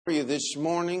For you this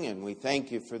morning, and we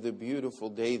thank you for the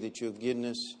beautiful day that you have given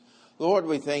us. Lord,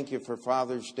 we thank you for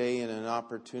Father's Day and an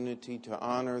opportunity to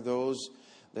honor those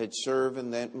that serve in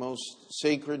that most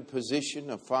sacred position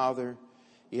of Father.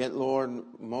 Yet, Lord,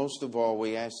 most of all,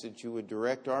 we ask that you would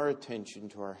direct our attention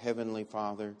to our Heavenly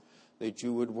Father, that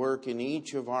you would work in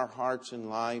each of our hearts and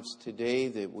lives today,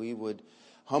 that we would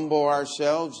humble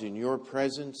ourselves in your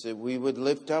presence, that we would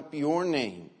lift up your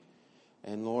name.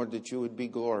 And Lord, that you would be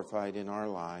glorified in our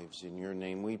lives. In your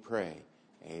name we pray.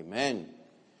 Amen.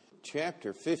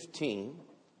 Chapter 15,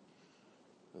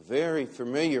 a very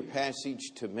familiar passage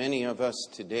to many of us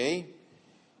today.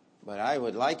 But I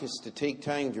would like us to take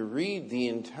time to read the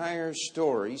entire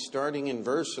story, starting in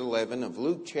verse 11 of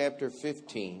Luke chapter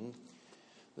 15.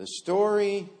 The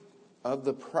story of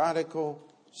the prodigal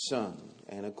son.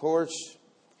 And of course,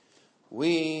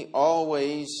 we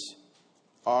always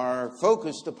are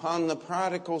focused upon the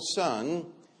prodigal son.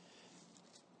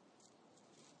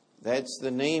 That's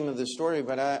the name of the story,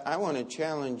 but I want to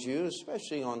challenge you,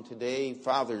 especially on today,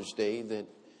 Father's Day, that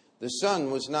the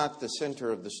son was not the center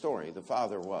of the story. The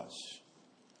father was.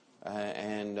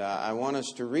 And I want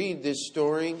us to read this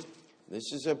story.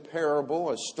 This is a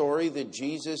parable, a story that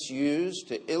Jesus used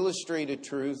to illustrate a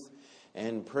truth,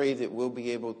 and pray that we'll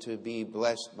be able to be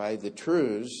blessed by the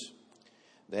truths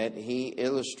that he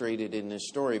illustrated in this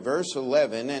story. Verse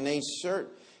 11, and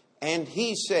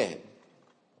he said,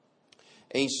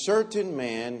 a certain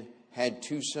man had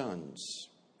 2 sons.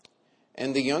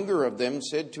 And the younger of them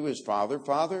said to his father,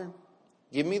 Father,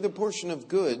 give me the portion of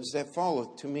goods that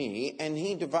falleth to me. And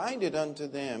he divided unto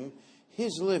them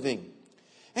his living.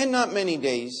 And not many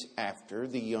days after,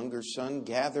 the younger son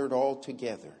gathered all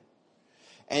together,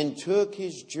 and took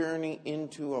his journey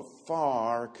into a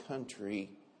far country,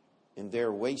 and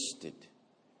there wasted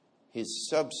his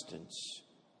substance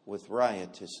with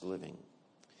riotous living.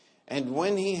 And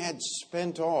when he had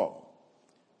spent all,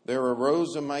 there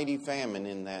arose a mighty famine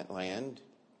in that land,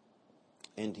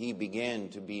 and he began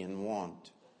to be in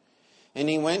want. And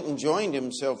he went and joined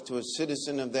himself to a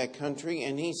citizen of that country,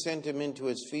 and he sent him into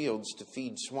his fields to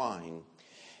feed swine.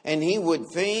 And he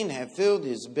would fain have filled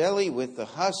his belly with the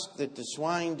husk that the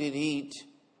swine did eat,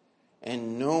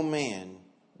 and no man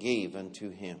gave unto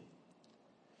him.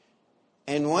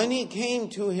 And when he came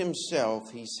to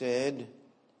himself, he said,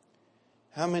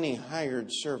 how many hired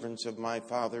servants of my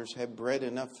father's have bread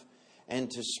enough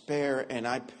and to spare, and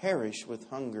I perish with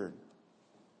hunger?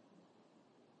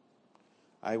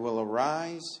 I will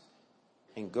arise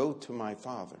and go to my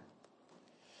father.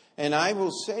 And I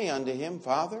will say unto him,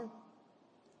 Father,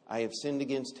 I have sinned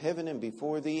against heaven and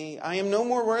before thee. I am no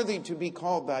more worthy to be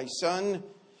called thy son.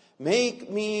 Make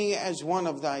me as one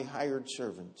of thy hired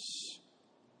servants.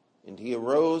 And he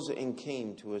arose and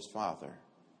came to his father.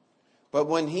 But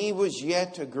when he was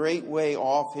yet a great way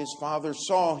off, his father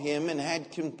saw him and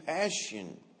had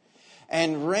compassion,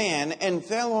 and ran and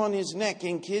fell on his neck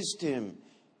and kissed him.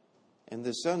 And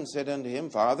the son said unto him,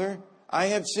 Father, I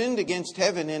have sinned against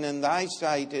heaven and in thy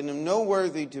sight, and am no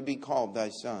worthy to be called thy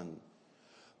son.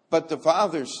 But the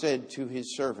father said to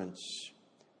his servants,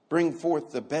 bring forth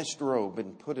the best robe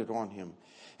and put it on him,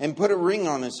 and put a ring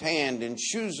on his hand and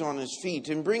shoes on his feet,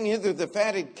 and bring hither the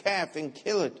fatted calf and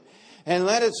kill it, and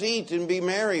let us eat and be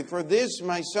merry. For this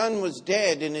my son was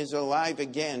dead and is alive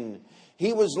again.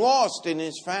 He was lost and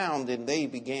is found. And they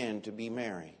began to be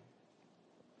merry.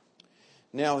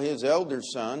 Now his elder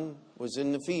son was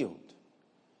in the field,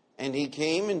 and he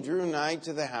came and drew nigh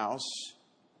to the house.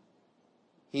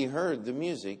 He heard the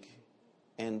music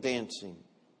and dancing.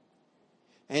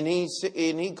 And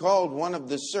he called one of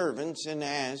the servants and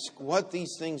asked what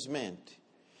these things meant.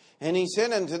 And he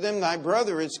said unto them, thy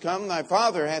brother is come, thy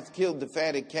father hath killed the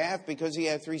fatted calf, because he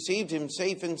hath received him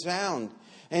safe and sound.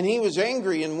 And he was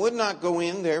angry and would not go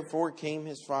in. Therefore came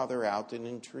his father out and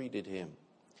entreated him.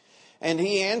 And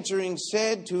he answering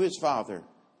said to his father,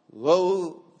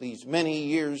 lo, these many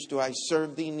years do I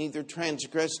serve thee, neither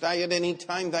transgressed I at any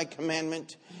time thy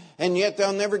commandment. And yet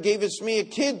thou never gavest me a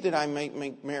kid that I might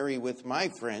make merry with my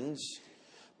friends.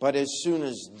 But as soon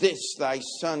as this thy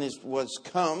son was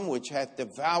come, which hath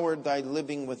devoured thy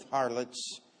living with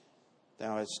harlots,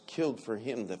 thou hast killed for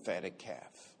him the fatted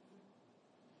calf.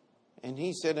 And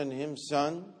he said unto him,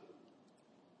 Son,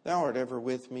 thou art ever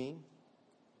with me,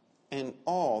 and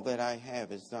all that I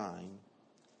have is thine.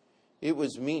 It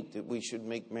was meet that we should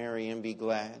make merry and be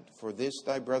glad, for this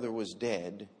thy brother was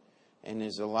dead, and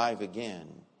is alive again,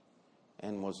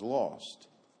 and was lost,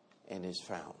 and is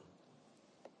found.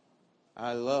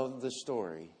 I love the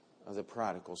story of the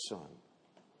prodigal son.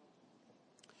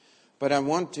 But I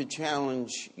want to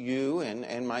challenge you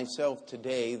and myself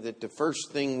today that the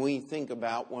first thing we think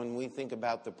about when we think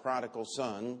about the prodigal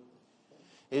son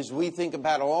is we think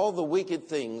about all the wicked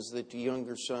things that the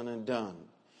younger son had done.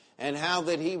 And how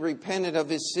that he repented of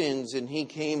his sins and he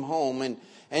came home.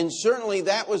 And certainly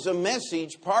that was a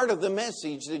message, part of the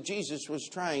message that Jesus was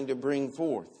trying to bring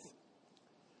forth.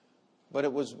 But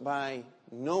it was by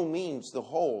no means the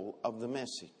whole of the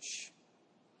message.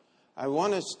 I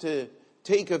want us to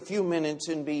take a few minutes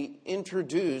and be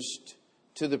introduced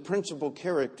to the principal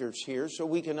characters here so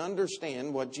we can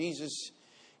understand what Jesus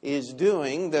is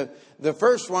doing. The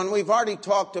first one, we've already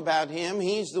talked about him.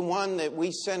 He's the one that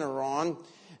we center on.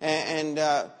 And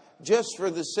just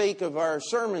for the sake of our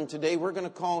sermon today, we're going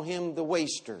to call him the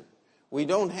waster. We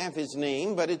don't have his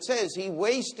name, but it says he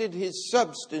wasted his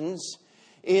substance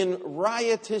in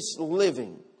riotous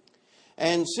living.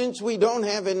 And since we don't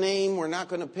have a name, we're not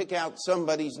going to pick out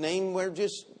somebody's name. We're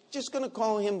just going to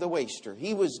call him the waster.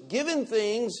 He was given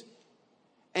things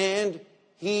and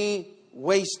he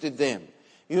wasted them.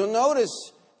 You'll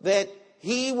notice that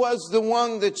he was the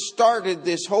one that started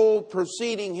this whole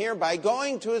proceeding here by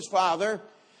going to his father.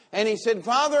 And he said,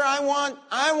 Father, I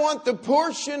want the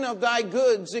portion of thy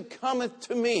goods that cometh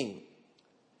to me.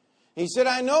 He said,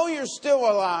 I know you're still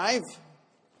alive.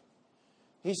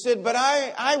 He said, but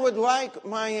I would like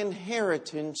my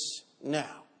inheritance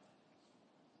now.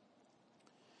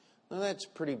 Now that's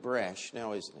pretty brash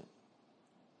now, isn't it?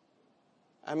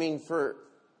 I mean, for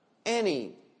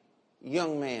any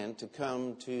young man to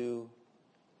come to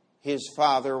his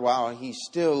father while he's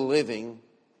still living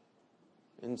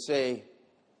and say,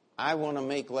 I want to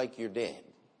make like your dad.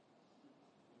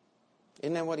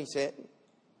 Isn't that what he said?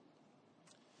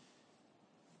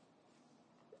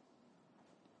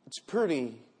 It's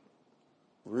pretty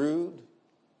rude,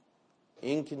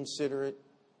 inconsiderate,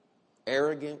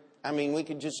 arrogant. I mean, we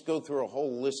could just go through a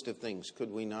whole list of things,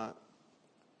 could we not?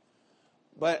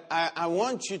 But I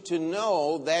want you to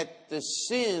know that the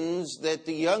sins that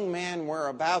the young man were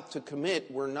about to commit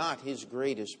were not his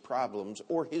greatest problems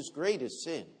or his greatest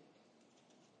sin.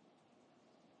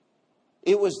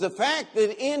 It was the fact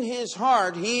that in his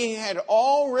heart he had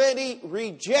already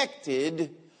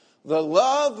rejected the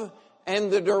love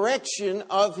and the direction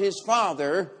of his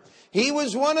father. He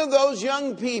was one of those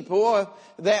young people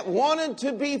that wanted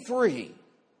to be free.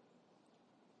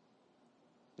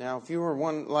 Now, if you were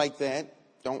one like that,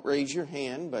 don't raise your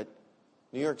hand, but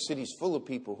New York City's full of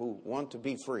people who want to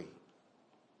be free.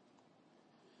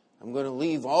 I'm going to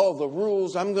leave all the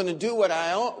rules. I'm going to do what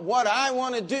I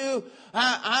want to do.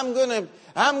 I'm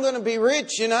going to be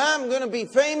rich and I'm going to be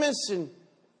famous. And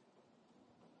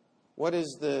what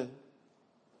is the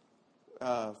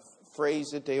phrase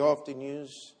that they often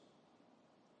use?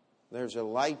 There's a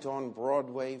light on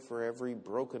Broadway for every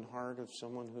broken heart of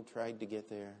someone who tried to get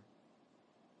there.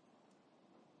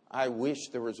 I wish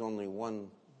there was only one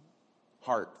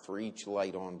heart for each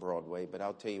light on Broadway, but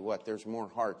I'll tell you what, there's more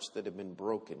hearts that have been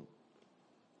broken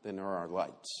than there are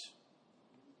lights.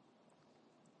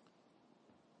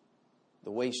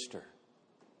 The waster,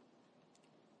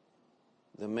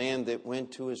 the man that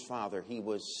went to his father, he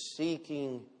was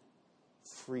seeking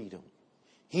freedom.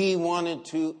 He wanted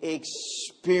to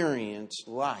experience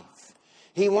life.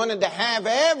 He wanted to have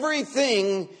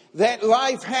everything that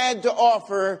life had to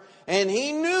offer, and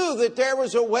he knew that there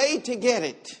was a way to get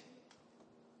it.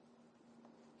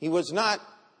 He was not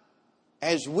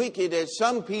as wicked as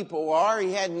some people are.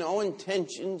 He had no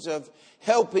intentions of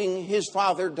helping his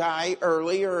father die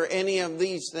early or any of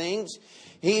these things.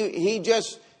 He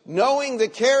just, knowing the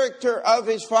character of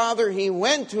his father, he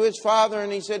went to his father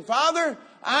and he said, Father,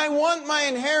 I want my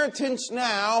inheritance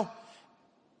now.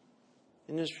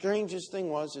 And the strangest thing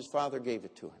was his father gave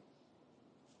it to him.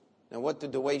 Now what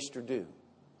did the waster do?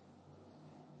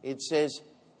 It says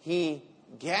he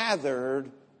gathered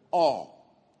all.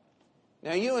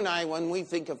 Now you and I, when we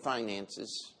think of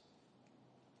finances,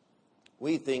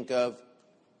 we think of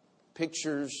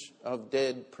pictures of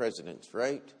dead presidents,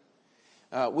 right?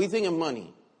 We think of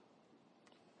money.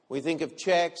 We think of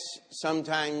checks.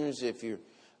 Sometimes if you're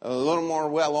a little more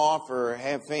well off or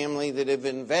have family that have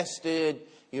invested,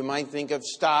 you might think of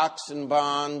stocks and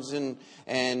bonds and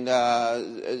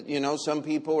some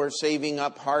people are saving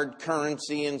up hard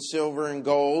currency in silver and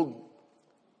gold.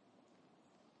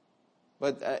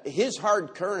 But his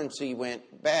hard currency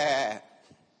went bad.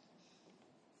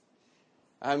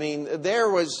 I mean, there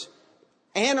was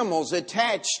animals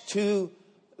attached to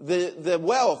the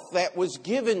wealth that was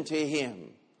given to him.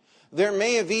 There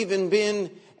may have even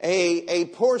been a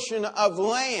portion of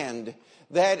land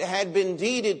that had been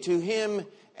deeded to him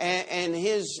and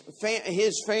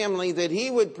his family that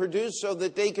he would produce so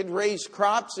that they could raise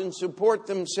crops and support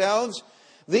themselves.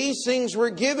 These things were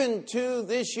given to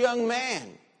this young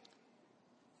man.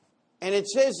 And it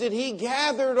says that he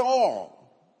gathered all.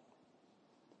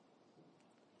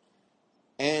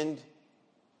 And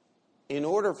in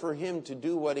order for him to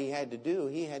do what he had to do,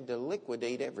 he had to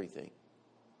liquidate everything.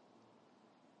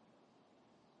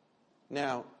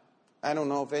 Now, I don't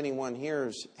know if anyone here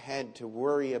has had to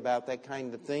worry about that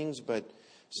kind of things, but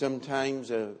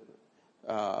sometimes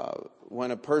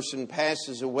when a person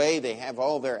passes away, they have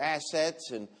all their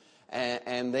assets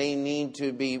and they need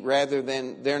to be, rather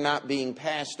than they're not being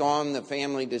passed on, the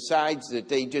family decides that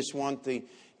they just want the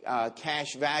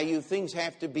cash value. Things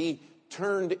have to be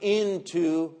turned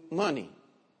into money.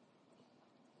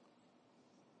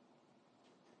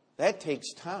 That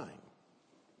takes time,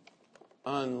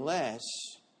 unless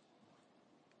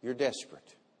you're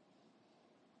desperate.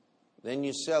 Then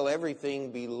you sell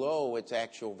everything below its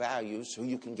actual value so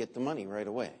you can get the money right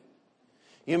away.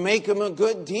 You make him a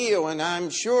good deal, and I'm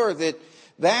sure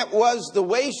that was the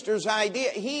waster's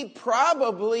idea. He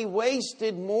probably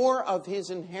wasted more of his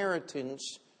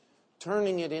inheritance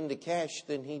turning it into cash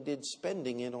than he did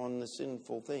spending it on the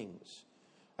sinful things.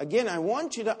 Again, I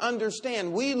want you to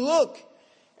understand, we look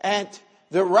at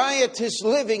the riotous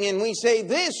living and we say,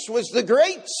 this was the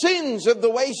great sins of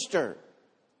the waster.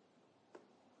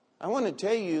 I want to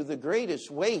tell you, the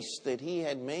greatest waste that he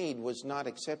had made was not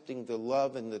accepting the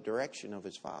love and the direction of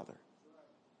his father.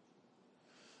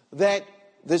 That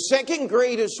the second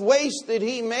greatest waste that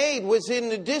he made was in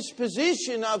the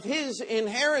disposition of his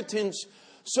inheritance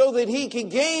so that he could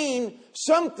gain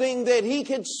something that he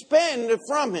could spend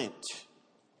from it.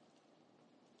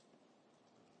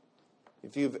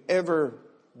 If you've ever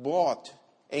bought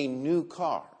a new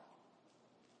car,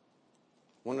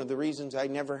 one of the reasons I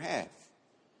never have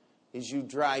is you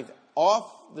drive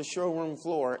off the showroom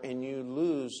floor and you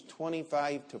lose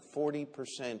 25 to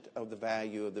 40% of the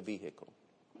value of the vehicle.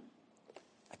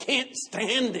 I can't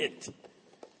stand it.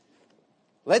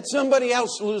 Let somebody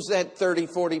else lose that 30,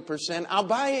 40%. I'll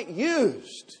buy it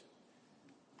used.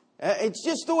 It's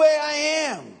just the way I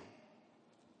am.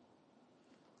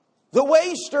 The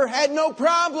waster had no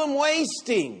problem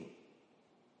wasting.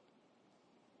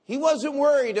 He wasn't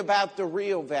worried about the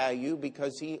real value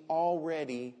because he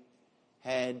already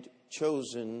had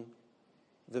chosen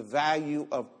the value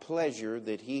of pleasure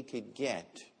that he could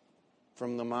get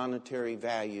from the monetary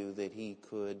value that he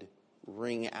could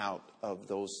wring out of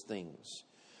those things.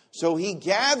 So he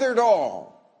gathered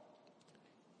all.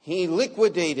 He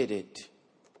liquidated it.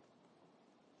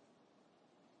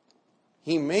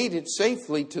 He made it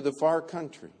safely to the far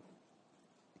country.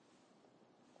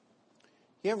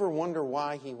 You ever wonder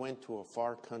why he went to a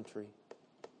far country?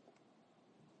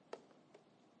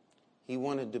 He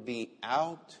wanted to be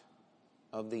out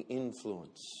of the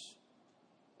influence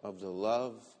of the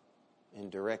love and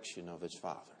direction of his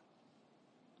father.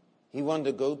 He wanted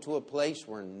to go to a place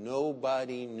where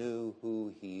nobody knew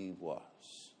who he was.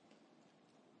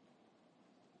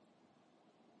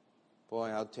 Boy,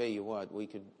 I'll tell you what, we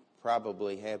could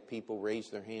probably have people raise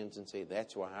their hands and say,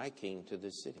 that's why I came to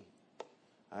this city.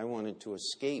 I wanted to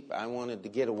escape. I wanted to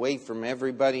get away from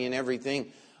everybody and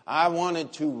everything. I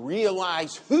wanted to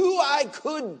realize who I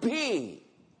could be.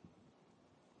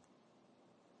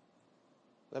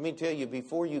 Let me tell you,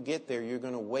 before you get there, you're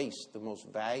going to waste the most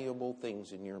valuable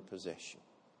things in your possession.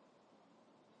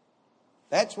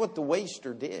 That's what the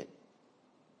waster did.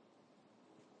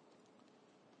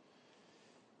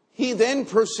 He then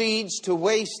proceeds to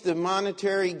waste the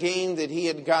monetary gain that he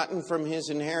had gotten from his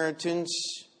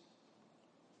inheritance.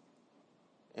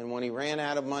 And when he ran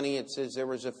out of money, it says there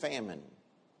was a famine.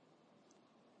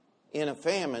 In a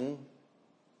famine,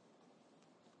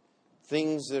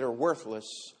 things that are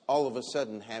worthless all of a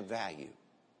sudden have value.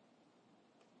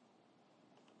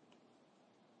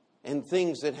 And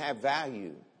things that have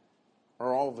value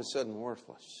are all of a sudden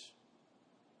worthless.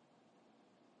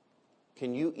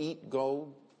 Can you eat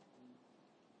gold?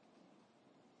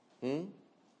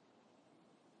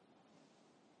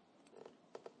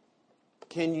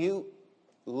 Can you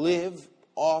live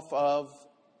off of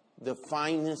the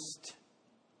finest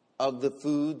of the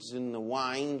foods and the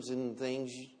wines and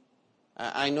things?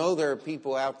 I know there are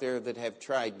people out there that have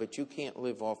tried, but you can't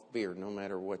live off beer no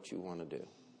matter what you want to do.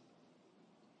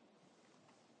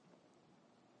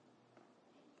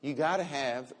 You got to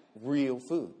have real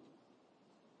food.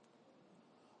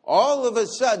 All of a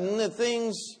sudden, the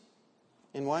things,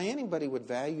 and why anybody would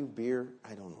value beer,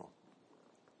 I don't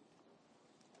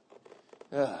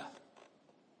know.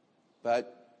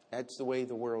 But that's the way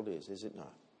the world is it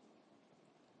not?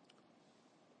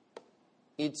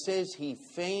 it says he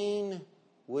fain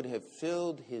would have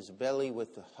filled his belly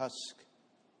with the husk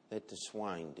that the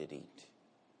swine did eat.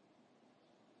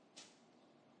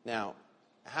 Now,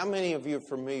 how many of you are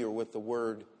familiar with the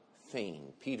word fain?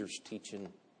 Peter's teaching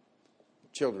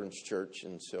children's church,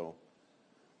 and so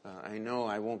I know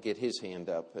I won't get his hand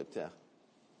up, but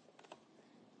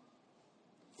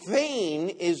fain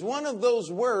is one of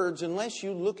those words, unless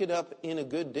you look it up in a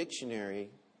good dictionary,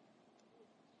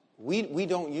 we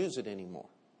don't use it anymore.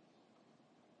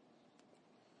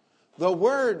 The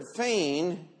word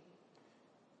feign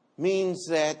means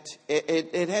that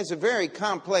it has a very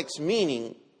complex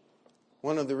meaning.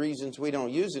 One of the reasons we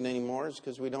don't use it anymore is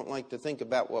because we don't like to think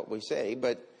about what we say.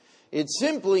 But it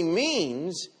simply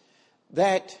means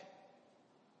that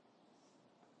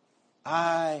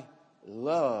I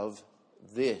love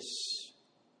this,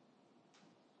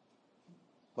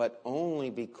 but only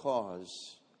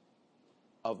because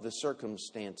of the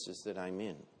circumstances that I'm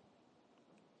in.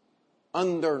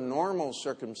 Under normal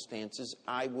circumstances,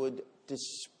 I would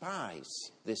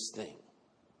despise this thing.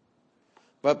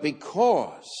 But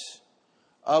because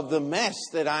of the mess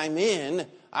that I'm in,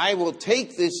 I will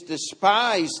take this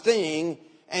despised thing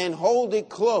and hold it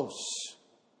close.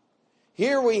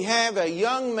 Here we have a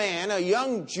young man, a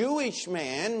young Jewish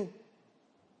man.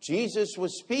 Jesus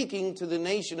was speaking to the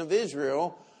nation of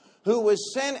Israel, who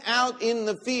was sent out in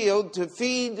the field to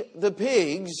feed the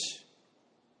pigs.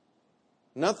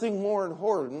 Nothing more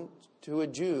abhorrent to a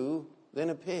Jew than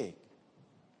a pig.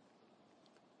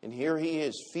 And here he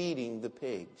is feeding the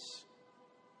pigs.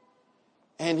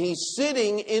 And he's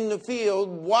sitting in the field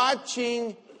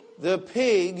watching the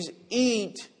pigs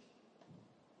eat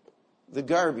the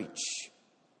garbage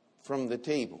from the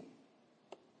table.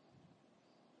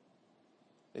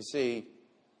 They say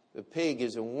the pig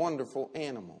is a wonderful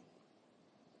animal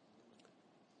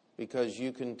because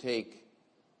you can take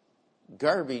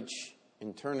garbage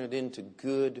and turn it into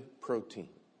good protein.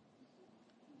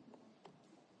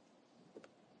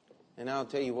 And I'll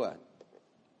tell you what,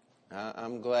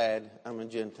 I'm glad I'm a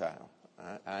Gentile.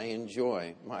 I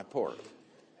enjoy my pork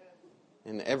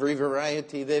in every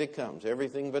variety that it comes,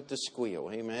 everything but the squeal,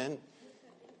 amen?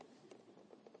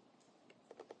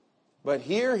 But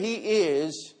here he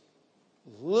is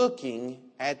looking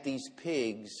at these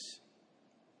pigs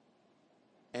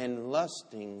and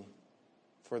lusting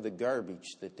for the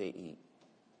garbage that they eat.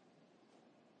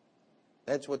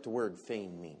 That's what the word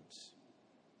feign means.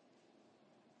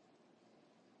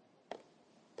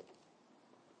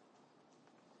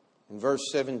 In verse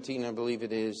 17, I believe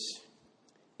it is,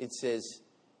 it says,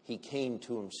 he came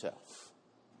to himself.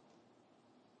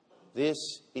 This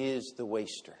is the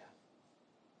waster.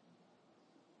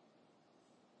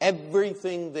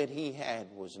 Everything that he had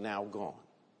was now gone.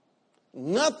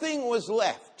 Nothing was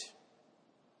left.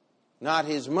 Not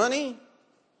his money,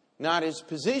 not his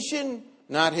position,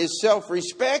 not his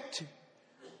self-respect,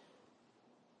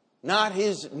 not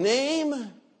his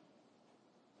name.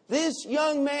 This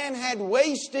young man had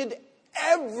wasted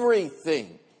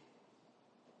everything.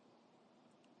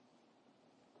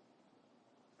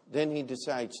 Then he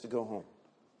decides to go home.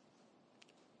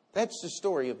 That's the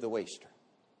story of the waster.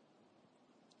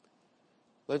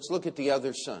 Let's look at the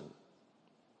other son.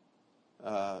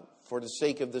 For the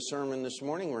sake of the sermon this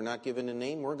morning, we're not given a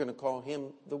name. We're going to call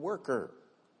him the worker.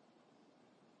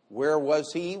 Where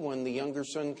was he when the younger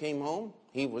son came home?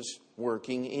 He was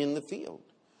working in the field.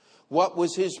 What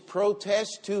was his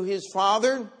protest to his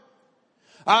father?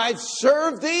 I've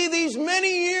served thee these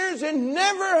many years and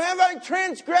never have I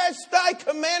transgressed thy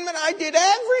commandment. I did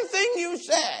everything you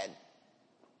said.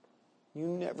 You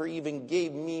never even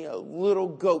gave me a little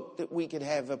goat that we could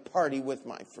have a party with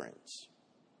my friends.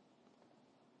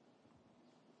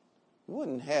 You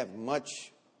wouldn't have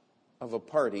much of a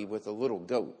party with a little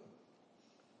goat.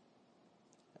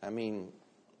 I mean,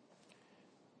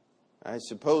 I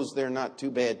suppose they're not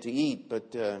too bad to eat,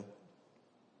 but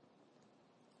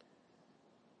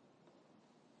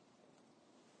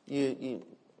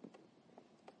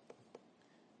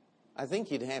I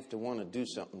think you'd have to want to do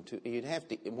something to. You'd have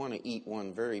to want to eat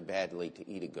one very badly to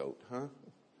eat a goat, huh?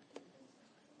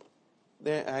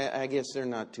 I guess they're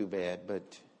not too bad, but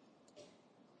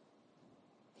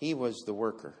he was the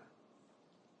worker.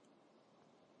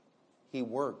 He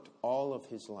worked all of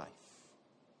his life.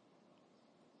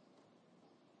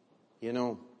 You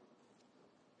know,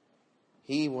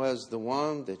 he was the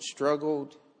one that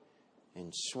struggled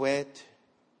and sweat.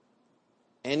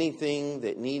 Anything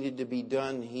that needed to be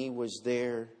done, he was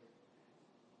there.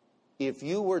 If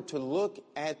you were to look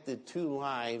at the two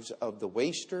lives of the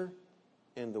waster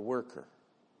and the worker,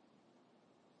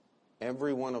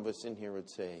 every one of us in here would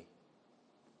say,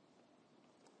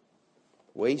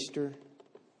 Waster,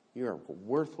 you're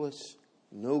worthless,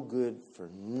 no good for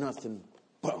nothing.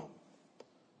 Boom.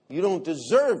 You don't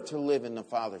deserve to live in the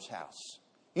Father's house.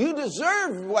 You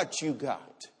deserve what you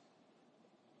got.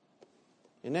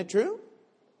 Isn't that true?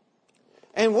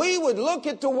 And we would look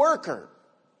at the worker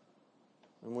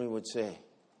and we would say,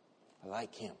 I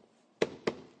like him.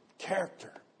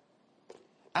 Character.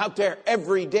 Out there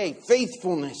every day,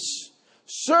 faithfulness,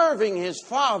 serving his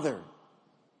Father.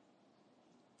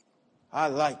 I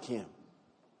like him.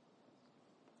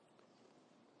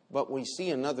 But we see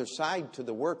another side to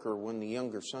the worker when the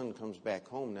younger son comes back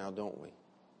home now, don't we?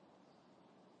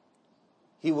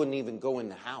 He wouldn't even go in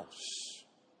the house.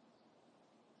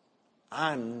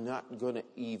 I'm not going to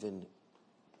even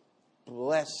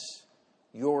bless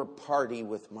your party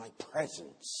with my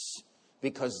presence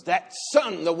because that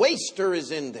son, the waster,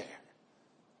 is in there.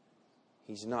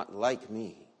 He's not like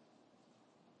me.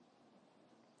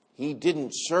 He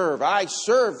didn't serve. I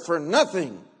served for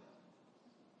nothing.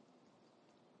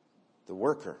 The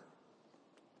worker.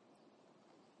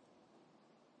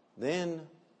 Then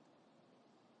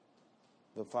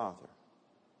the Father.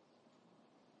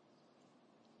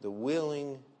 The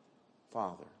willing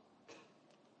Father.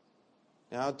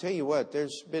 Now, I'll tell you what,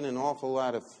 there's been an awful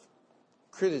lot of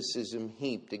criticism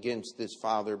heaped against this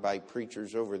Father by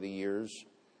preachers over the years.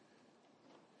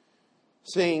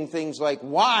 Saying things like,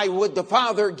 why would the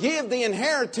Father give the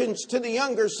inheritance to the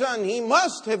younger son? He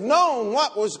must have known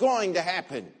what was going to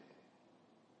happen.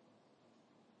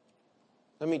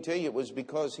 Let me tell you, it was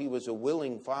because he was a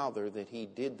willing Father that he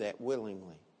did that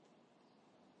willingly.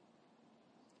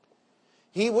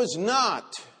 He was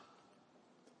not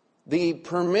the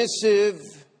permissive,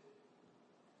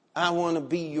 I want to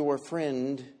be your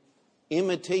friend,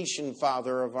 imitation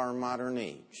father of our modern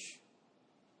age.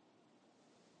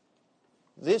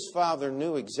 This father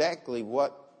knew exactly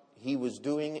what he was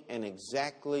doing and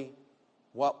exactly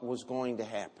what was going to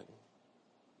happen.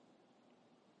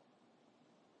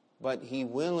 But he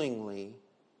willingly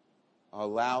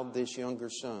allowed this younger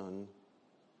son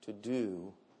to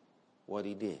do what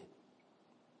he did.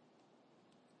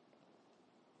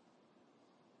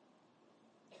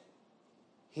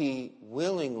 He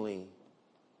willingly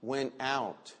went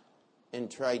out and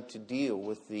tried to deal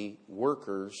with the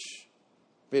workers'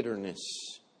 bitterness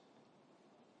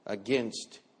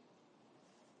against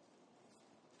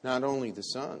not only the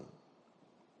son,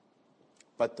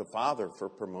 but the father for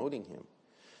promoting him.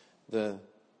 The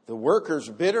workers'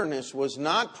 bitterness was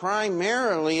not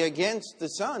primarily against the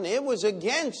son. It was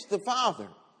against the father.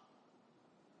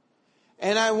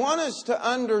 And I want us to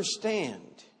understand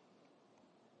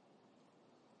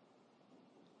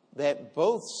that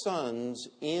both sons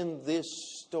in this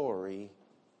story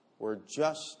were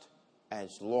just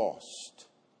as lost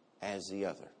as the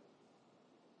other.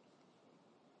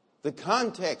 The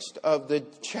context of the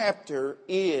chapter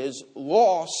is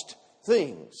lost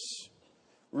things.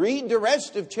 Read the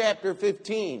rest of chapter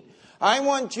 15. I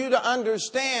want you to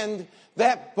understand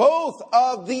that both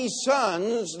of these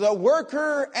sons, the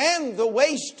worker and the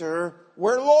waster,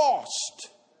 were lost.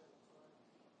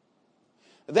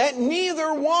 That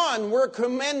neither one were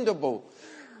commendable,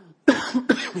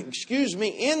 excuse me,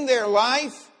 in their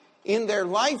life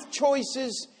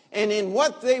choices, and in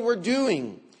what they were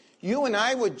doing. You and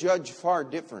I would judge far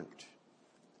different.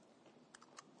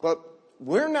 But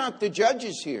we're not the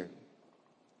judges here.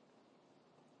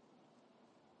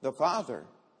 The Father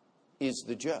is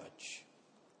the judge.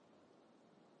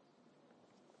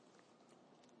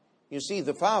 You see,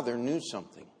 the Father knew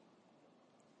something.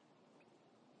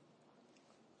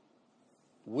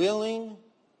 Willing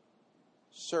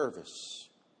service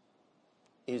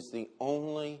is the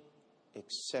only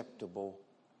acceptable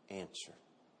answer.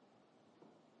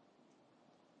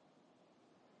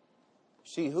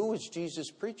 See, who was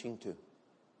Jesus preaching to?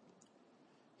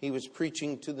 He was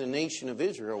preaching to the nation of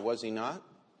Israel, was he not?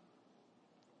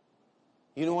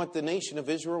 You know what the nation of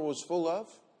Israel was full of?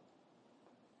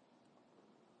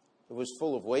 It was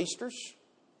full of wasters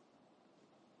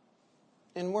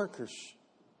and workers.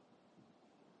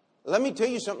 Let me tell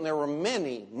you something. There were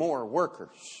many more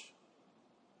workers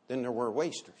than there were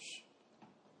wasters.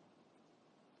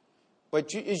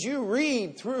 But as you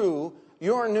read through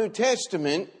your New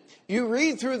Testament, you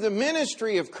read through the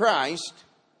ministry of Christ,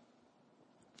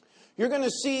 you're going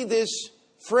to see this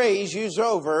phrase used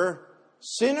over: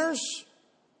 sinners,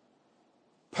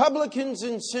 publicans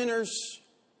and sinners.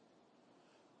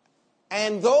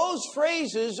 And those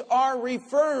phrases are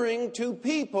referring to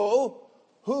people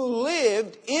who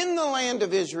lived in the land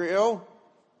of Israel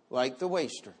like the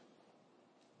waster.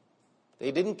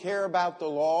 They didn't care about the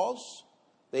laws.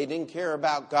 They didn't care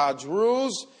about God's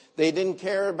rules. They didn't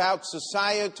care about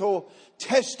societal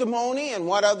testimony and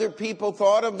what other people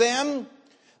thought of them.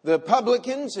 The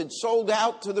publicans had sold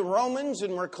out to the Romans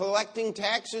and were collecting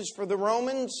taxes for the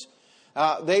Romans.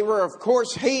 They were, of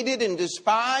course, hated and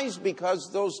despised because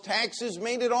those taxes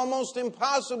made it almost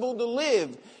impossible to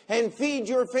live and feed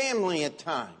your family at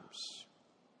times.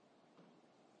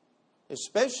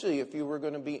 Especially if you were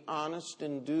going to be honest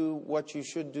and do what you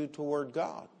should do toward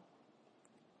God.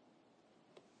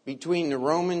 Between the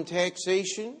Roman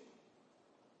taxation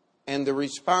and the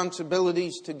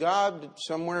responsibilities to God,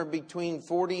 somewhere between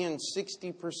 40 and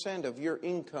 60% of your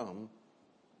income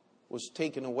was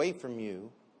taken away from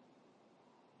you,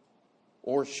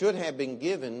 or should have been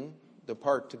given the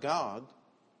part to God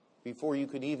before you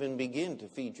could even begin to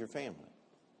feed your family.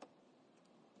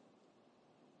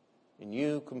 And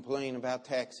you complain about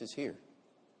taxes here.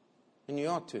 And you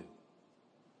ought to.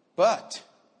 But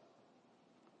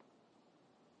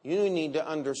you need to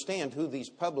understand who these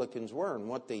publicans were and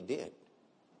what they did.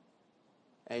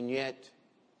 And yet,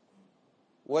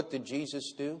 what did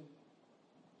Jesus do?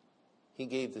 He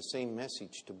gave the same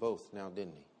message to both now,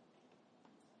 didn't he?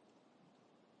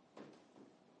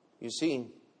 You see,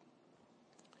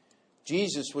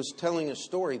 Jesus was telling a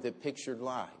story that pictured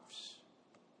lives.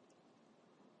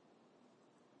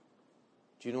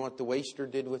 Do you know what the waster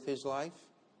did with his life?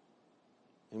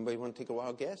 Anybody want to take a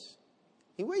wild guess?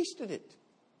 He wasted it.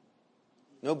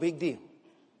 No big deal.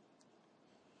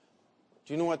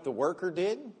 Do you know what the worker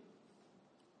did?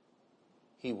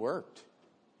 He worked.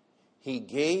 He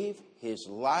gave his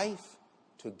life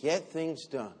to get things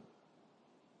done.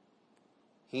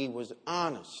 He was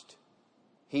honest.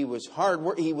 He was hard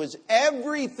work. He was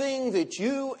everything that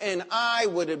you and I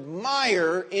would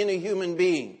admire in a human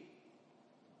being.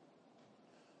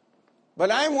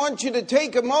 But I want you to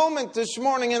take a moment this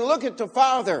morning and look at the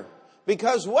Father.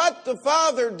 Because what the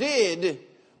Father did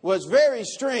was very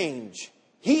strange.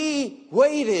 He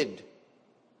waited.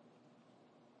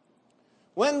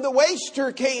 When the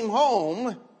waster came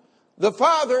home, the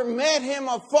Father met him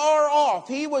afar off.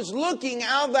 He was looking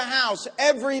out of the house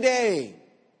every day.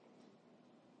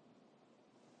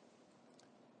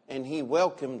 And he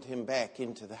welcomed him back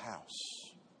into the house.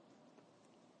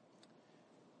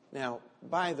 Now,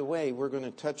 by the way, we're going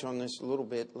to touch on this a little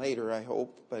bit later, I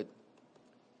hope, but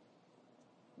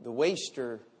the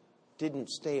waster didn't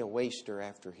stay a waster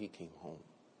after he came home.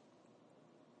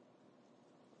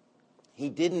 He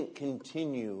didn't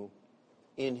continue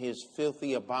in his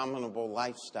filthy, abominable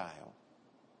lifestyle.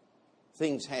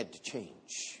 Things had to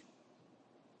change.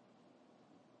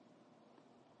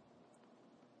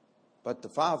 But the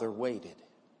Father waited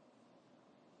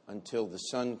until the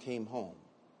Son came home.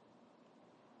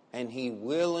 And he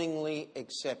willingly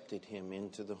accepted him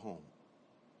into the home.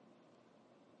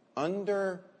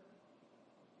 Under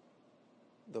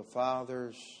the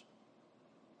Father's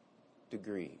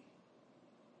degree.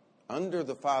 Under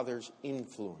the Father's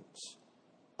influence.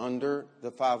 Under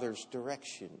the Father's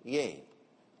direction. Yea,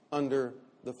 under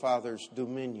the Father's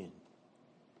dominion.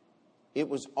 It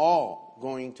was all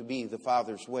going to be the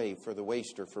Father's way for the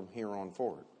waster from here on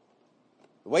forward.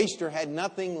 The waster had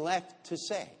nothing left to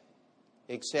say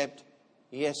except,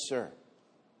 yes, sir.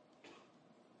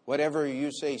 Whatever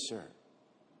you say, sir.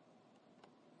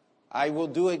 I will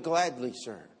do it gladly,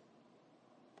 sir.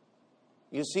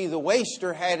 You see, the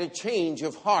waster had a change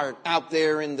of heart out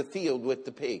there in the field with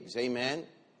the pigs. Amen?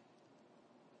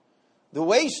 The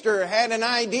waster had an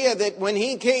idea that when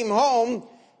he came home,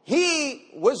 he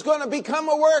was going to become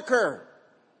a worker.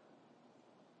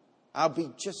 I'll be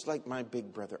just like my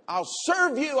big brother. I'll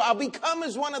serve you. I'll become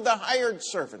as one of the hired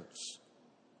servants.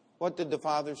 What did the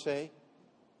Father say?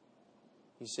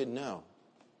 He said, no.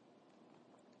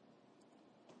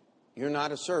 You're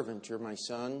not a servant. You're my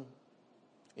son.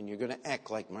 And you're going to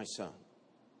act like my son.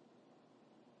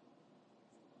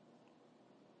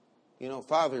 You know,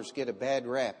 fathers get a bad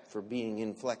rap for being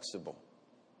inflexible.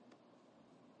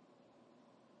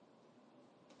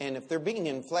 And if they're being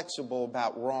inflexible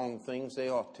about wrong things, they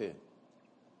ought to.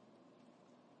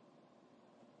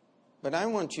 But I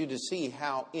want you to see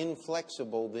how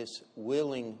inflexible this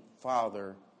willing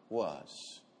father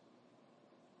was.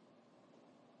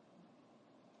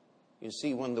 You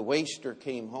see, when the waster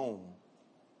came home,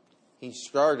 he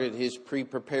started his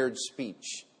pre-prepared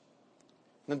speech.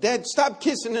 Now, Dad, stop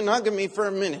kissing and hugging me for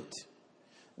a minute.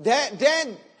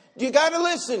 Dad, you got to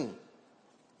listen.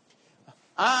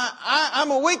 I'm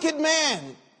a wicked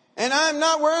man, and I'm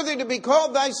not worthy to be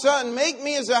called thy son. Make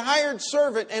me as a hired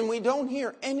servant. And we don't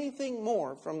hear anything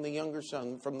more from the younger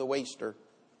son, from the waster,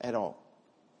 at all.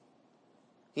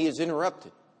 He is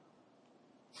interrupted.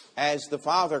 as the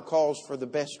father calls for the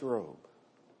best robe,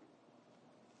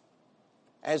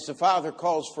 as the father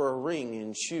calls for a ring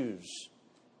and shoes.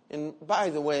 And by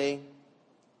the way,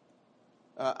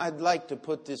 I'd like to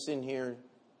put this in here.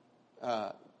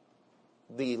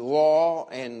 The law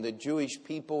and the Jewish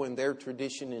people and their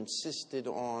tradition insisted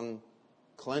on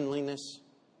cleanliness.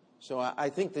 So I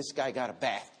think this guy got a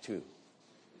bath too.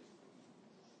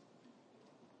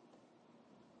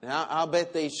 Now, I'll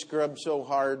bet they scrubbed so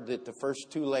hard that the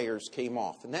first 2 layers came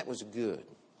off, and that was good.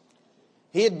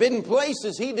 He had been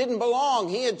places he didn't belong.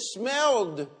 He had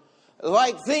smelled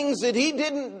like things that he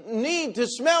didn't need to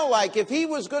smell like. If he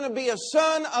was going to be a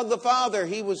son of the Father,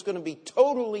 he was going to be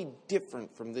totally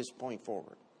different from this point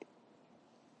forward.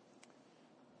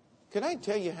 Can I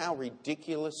tell you how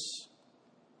ridiculous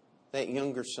that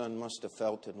younger son must have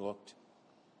felt and looked?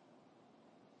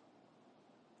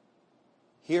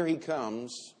 Here he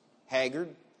comes,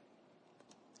 haggard,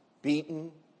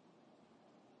 beaten.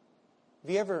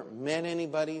 Have you ever met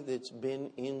anybody that's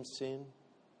been in sin?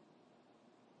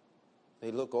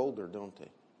 They look older, don't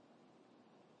they?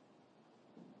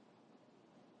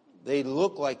 They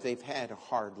look like they've had a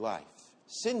hard life.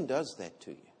 Sin does that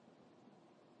to you.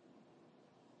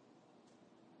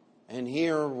 And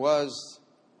here was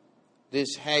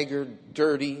this haggard,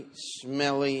 dirty,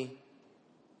 smelly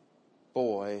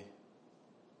boy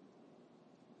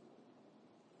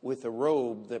with a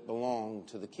robe that belonged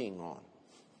to the king on,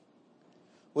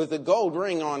 with a gold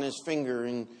ring on his finger,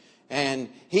 and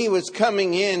he was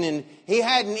coming in, and he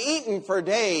hadn't eaten for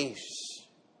days.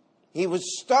 He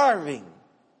was starving.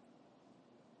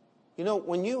 You know,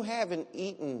 when you haven't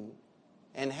eaten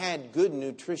and had good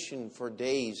nutrition for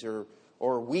days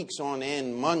or weeks on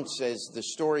end, months as the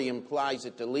story implies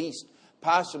at the least,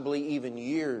 possibly even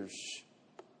years,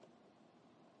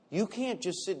 you can't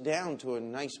just sit down to a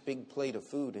nice big plate of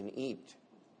food and eat.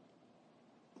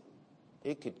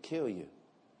 It could kill you.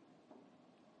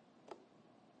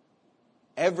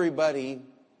 Everybody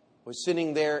was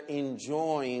sitting there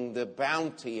enjoying the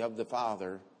bounty of the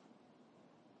Father.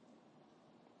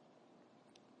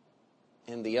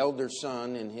 And the elder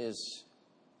son in his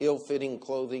ill-fitting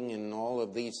clothing and all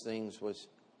of these things was,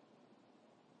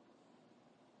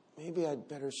 maybe I'd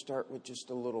better start with just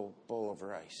a little bowl of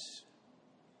rice.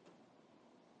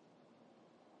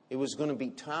 It was going to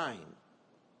be time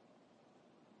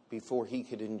before he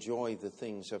could enjoy the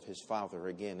things of his Father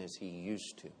again as he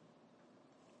used to.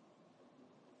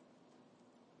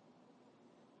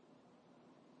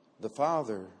 The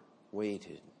Father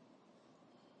waited.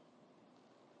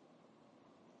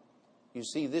 You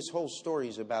see, this whole story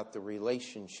is about the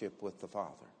relationship with the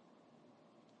Father.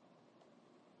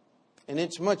 And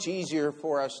it's much easier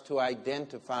for us to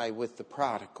identify with the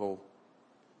prodigal,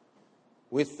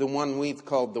 with the one we've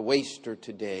called the waster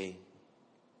today,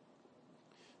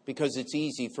 because it's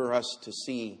easy for us to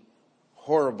see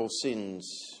horrible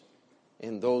sins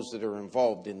in those that are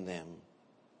involved in them.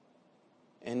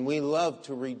 And we love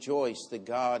to rejoice that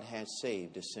God has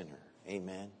saved a sinner.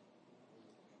 Amen.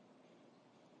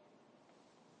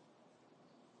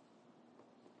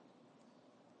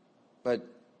 But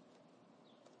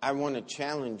I want to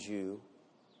challenge you.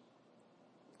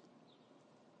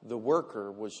 The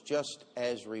worker was just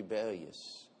as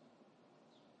rebellious.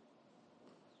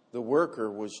 The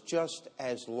worker was just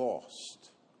as lost.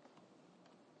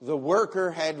 The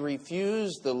worker had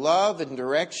refused the love and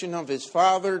direction of his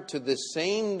Father to the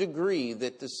same degree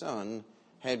that the Son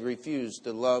had refused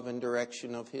the love and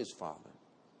direction of his Father.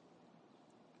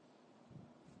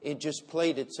 It just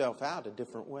played itself out a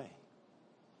different way.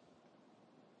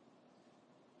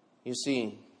 You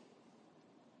see,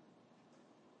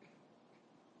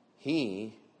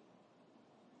 he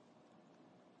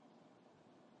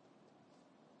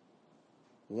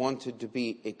wanted to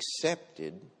be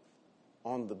accepted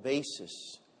on the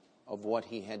basis of what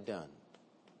he had done.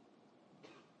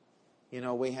 You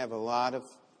know, we have a lot of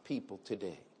people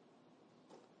today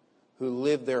who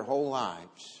live their whole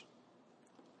lives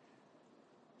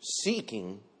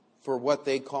seeking for what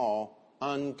they call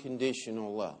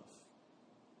unconditional love.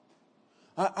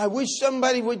 I wish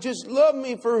somebody would just love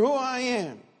me for who I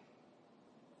am.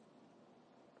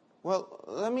 Well,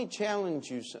 let me challenge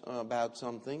you about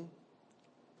something.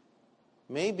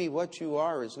 Maybe what you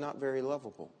are is not very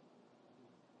lovable.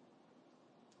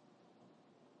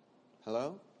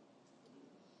 Hello?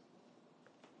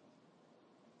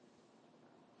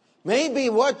 Maybe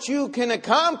what you can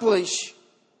accomplish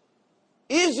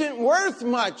isn't worth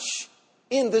much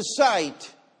in the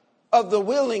sight of the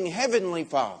willing Heavenly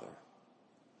Father,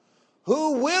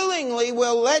 who willingly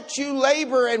will let you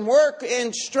labor and work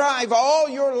and strive all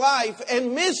your life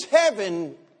and miss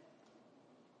heaven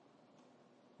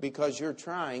because you're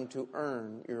trying to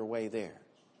earn your way there.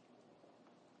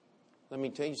 Let me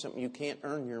tell you something. You can't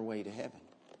earn your way to heaven.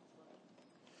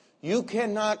 You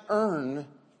cannot earn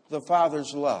the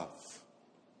Father's love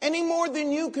any more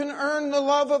than you can earn the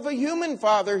love of a human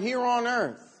father here on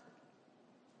earth.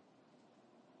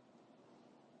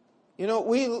 You know,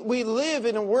 we live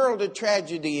in a world of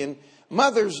tragedy, and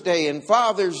Mother's Day and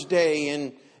Father's Day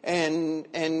and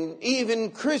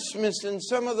even Christmas and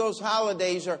some of those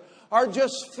holidays are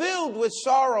just filled with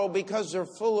sorrow because they're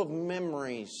full of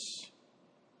memories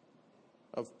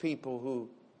of people who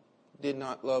did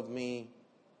not love me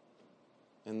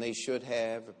and they should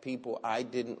have, or people I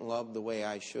didn't love the way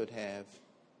I should have.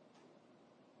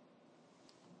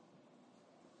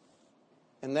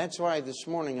 And that's why this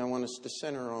morning I want us to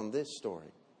center on this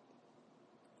story.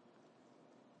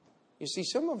 You see,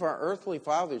 some of our earthly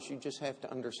fathers, you just have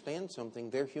to understand something.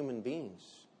 They're human beings.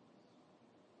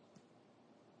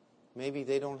 Maybe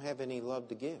they don't have any love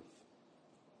to give.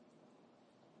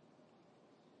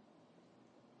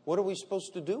 What are we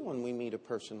supposed to do when we meet a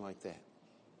person like that?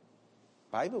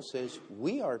 The Bible says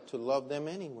we are to love them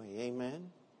anyway.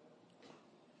 Amen?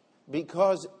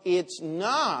 Because it's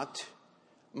not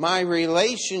my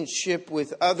relationship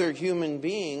with other human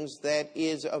beings that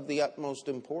is of the utmost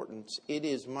importance. It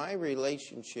is my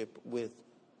relationship with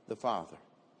the Father.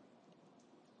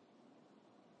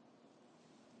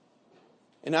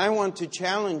 And I want to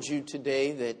challenge you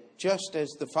today that just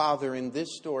as the Father in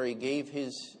this story gave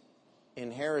his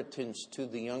inheritance to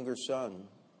the younger son,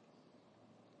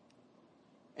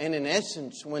 and in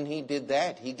essence, when he did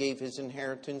that, he gave his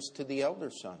inheritance to the elder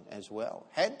son as well.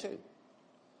 Had to.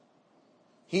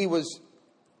 He was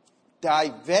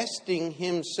divesting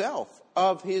himself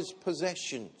of his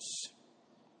possessions.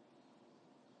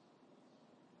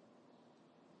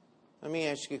 Let me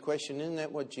ask you a question. Isn't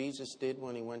that what Jesus did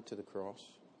when he went to the cross?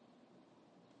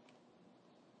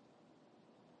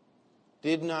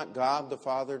 Did not God the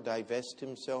Father divest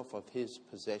himself of his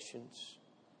possessions?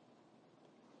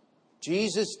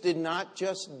 Jesus did not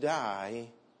just die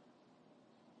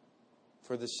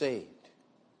for the saved.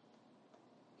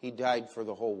 He died for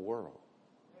the whole world.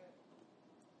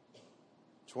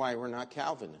 That's why we're not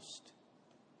Calvinist.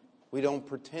 We don't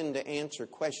pretend to answer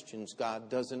questions God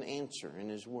doesn't answer in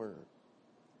His Word.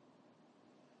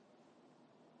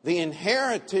 The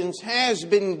inheritance has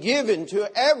been given to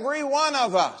every one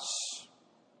of us.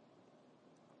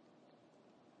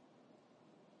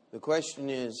 The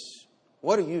question is,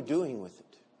 what are you doing with it?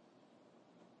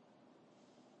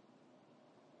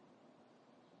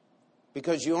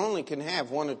 Because you only can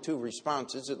have one of two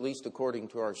responses, at least according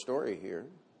to our story here.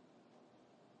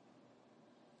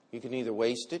 You can either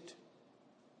waste it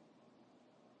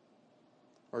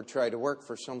or try to work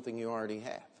for something you already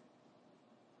have.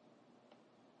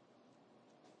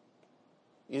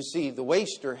 You see, the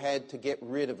waster had to get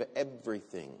rid of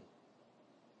everything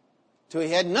till he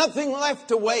had nothing left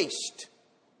to waste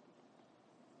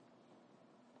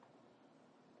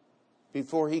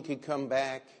before he could come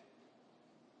back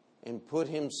and put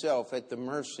himself at the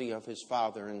mercy of his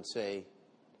Father and say,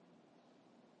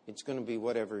 it's going to be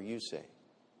whatever you say.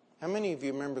 How many of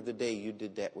you remember the day you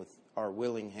did that with our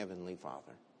willing Heavenly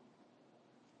Father?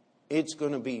 It's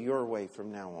going to be your way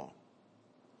from now on.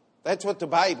 That's what the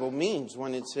Bible means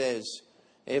when it says,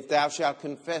 if thou shalt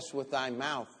confess with thy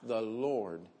mouth the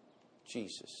Lord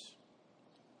Jesus.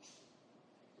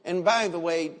 And by the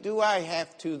way, do I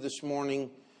have to this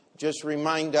morning just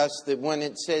remind us that when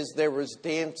it says there was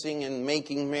dancing and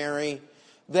making merry,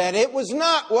 that it was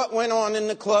not what went on in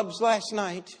the clubs last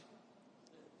night.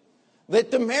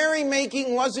 That the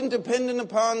merrymaking wasn't dependent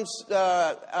upon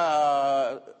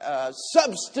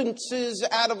substances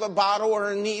out of a bottle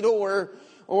or a needle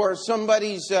or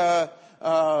somebody's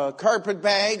carpet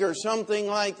bag or something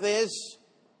like this.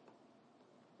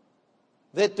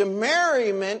 That the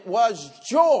merriment was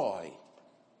joy.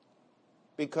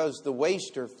 Because the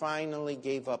waster finally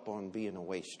gave up on being a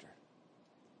waster.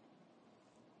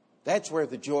 That's where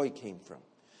the joy came from.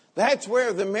 That's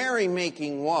where the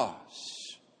merrymaking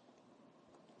was.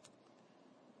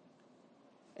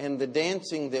 And the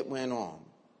dancing that went on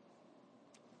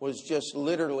was just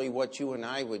literally what you and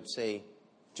I would say,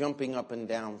 jumping up and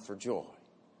down for joy.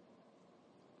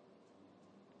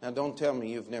 Now don't tell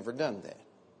me you've never done that.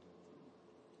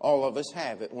 All of us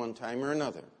have at one time or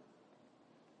another.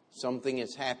 Something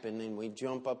has happened and we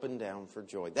jump up and down for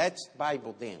joy. That's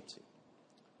Bible dancing.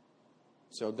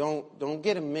 So don't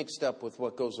get them mixed up with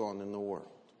what goes on in the world.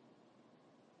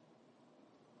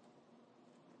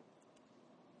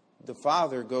 The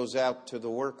father goes out to the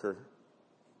worker,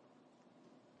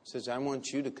 says, I want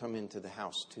you to come into the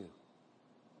house too.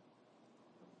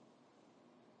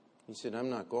 He said, I'm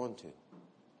not going to.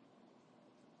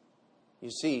 You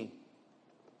see,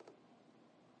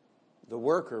 the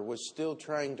worker was still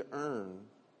trying to earn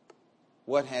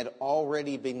what had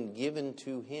already been given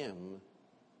to him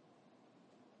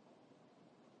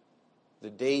the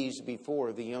days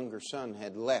before the younger son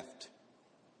had left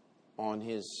on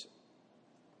his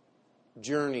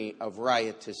journey of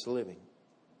riotous living.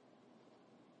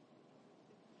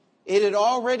 It had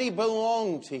already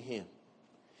belonged to him.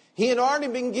 He had already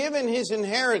been given his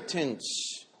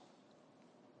inheritance.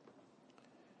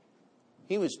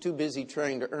 He was too busy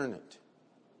trying to earn it.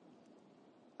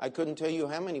 I couldn't tell you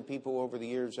how many people over the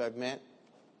years I've met.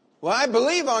 Well, I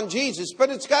believe on Jesus, but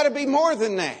it's got to be more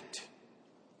than that.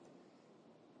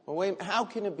 Well, wait, how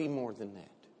can it be more than that?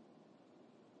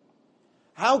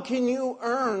 How can you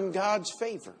earn God's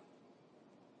favor?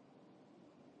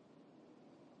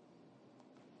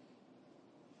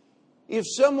 If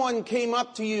someone came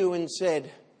up to you and said,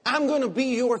 I'm going to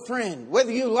be your friend, whether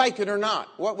you like it or not,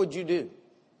 what would you do?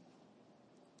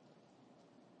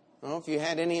 Well, if you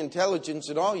had any intelligence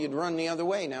at all, you'd run the other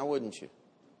way now, wouldn't you?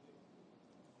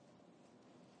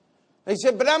 They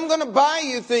said, but I'm going to buy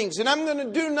you things and I'm going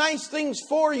to do nice things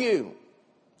for you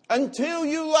until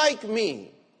you like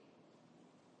me.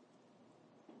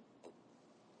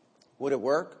 Would it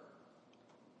work?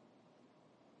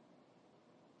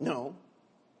 No.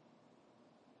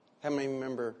 How many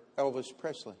remember Elvis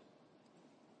Presley?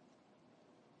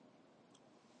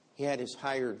 He had his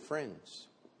hired friends.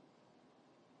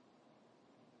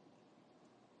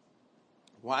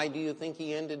 Why do you think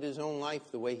he ended his own life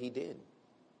the way he did?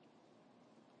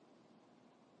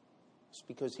 It's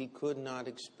because he could not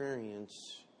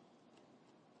experience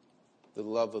the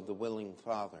love of the willing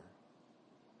Father.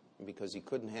 And because he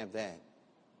couldn't have that,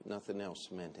 nothing else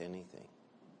meant anything.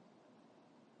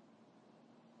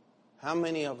 How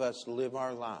many of us live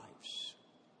our lives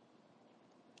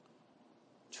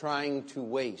trying to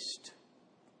waste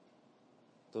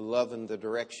the love and the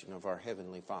direction of our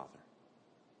Heavenly Father?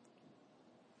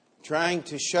 Trying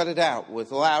to shut it out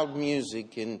with loud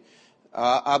music and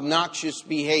obnoxious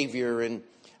behavior, and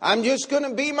I'm just going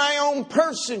to be my own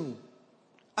person.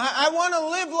 I want to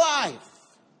live life.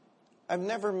 I've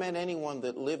never met anyone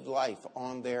that lived life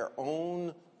on their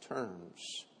own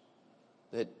terms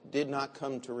that did not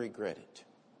come to regret it.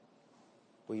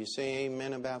 Will you say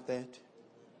amen about that?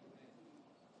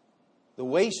 The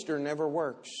waster never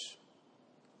works.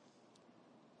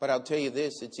 But I'll tell you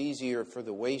this, it's easier for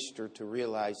the waster to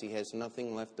realize he has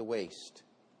nothing left to waste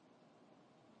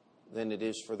than it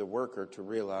is for the worker to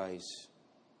realize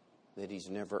that he's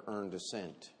never earned a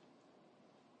cent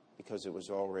because it was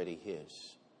already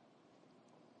his.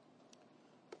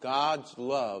 God's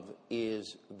love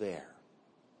is there.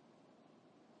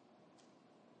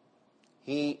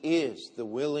 He is the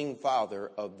willing Father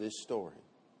of this story.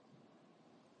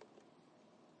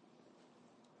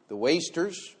 The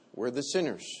wasters were the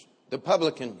sinners, the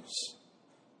publicans.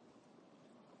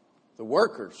 The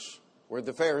workers were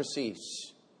the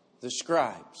Pharisees, the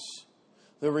scribes,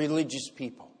 the religious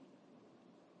people.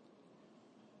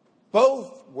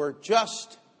 Both were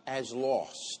just as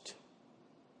lost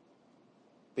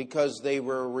because they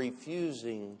were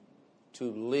refusing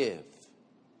to live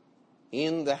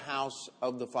in the house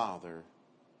of the Father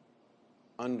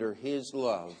under His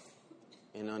love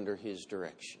and under His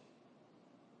direction.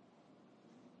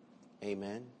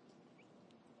 Amen.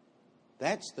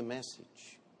 That's the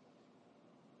message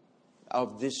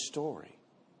of this story.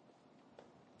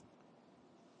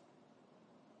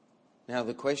 Now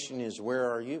the question is, where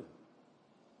are you?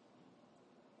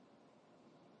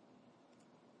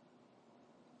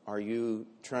 Are you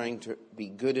trying to be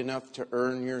good enough to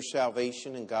earn your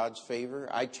salvation and God's favor?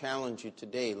 I challenge you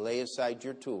today, lay aside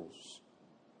your tools.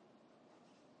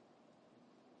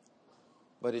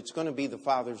 But it's going to be the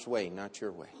Father's way, not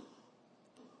your way.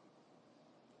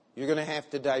 You're going to have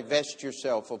to divest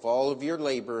yourself of all of your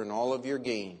labor and all of your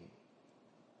gain.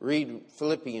 Read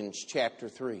Philippians chapter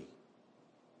 3.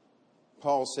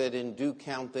 Paul said, "And do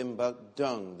count them but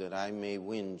dung that I may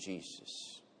win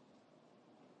Jesus."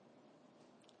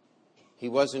 He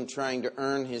wasn't trying to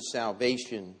earn his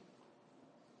salvation.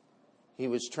 He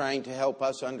was trying to help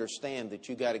us understand that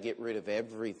you got to get rid of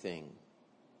everything.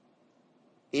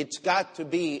 It's got to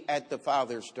be at the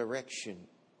Father's direction.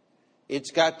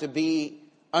 It's got to be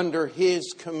under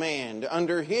His command,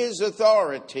 under His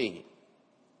authority.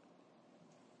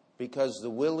 Because the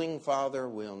willing Father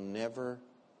will never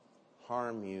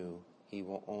harm you. He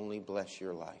will only bless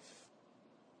your life.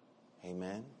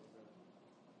 Amen.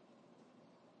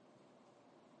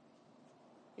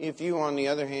 If you, on the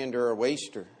other hand, are a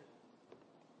waster,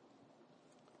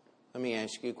 let me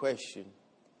ask you a question.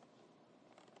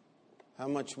 how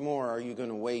much more are you going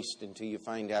to waste until you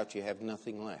find out you have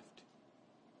nothing left?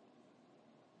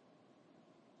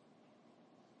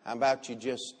 How about you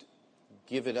just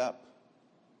give it up?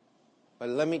 But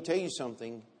let me tell you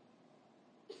something.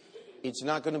 It's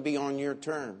not going to be on your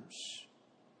terms.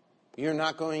 You're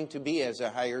not going to be as a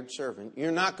hired servant.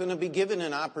 You're not going to be given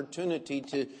an opportunity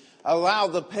to allow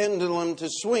the pendulum to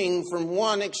swing from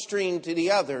one extreme to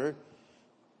the other.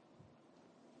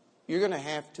 You're going to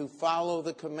have to follow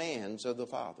the commands of the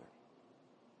Father.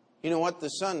 You know what? The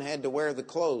Son had to wear the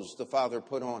clothes the Father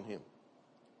put on him.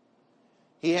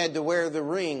 He had to wear the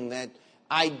ring, that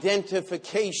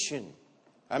identification.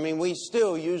 I mean, we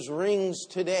still use rings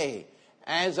today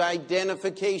as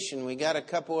identification. We got a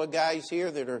couple of guys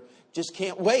here that just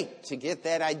can't wait to get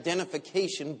that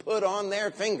identification put on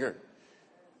their finger.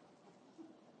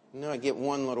 I get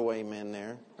one little amen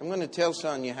there. I'm going to tell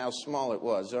Sonia how small it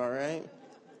was, all right?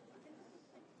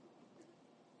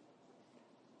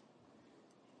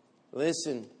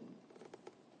 Listen,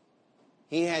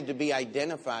 he had to be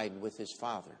identified with his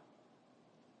Father.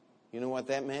 You know what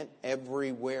that meant?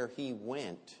 Everywhere he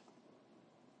went.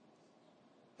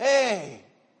 Hey,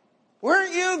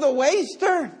 weren't you the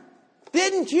waster?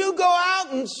 Didn't you go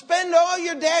out and spend all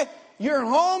your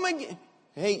home again?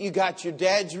 Hey, you got your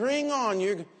dad's ring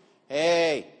on.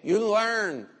 Hey, you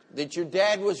learned that your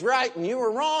dad was right and you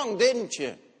were wrong, didn't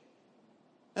you?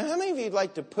 Now, how many of you would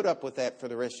like to put up with that for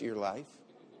the rest of your life?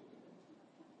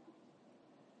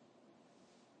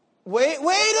 Wait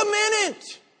a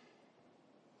minute.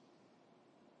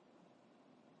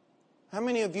 How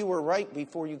many of you were right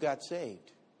before you got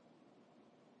saved?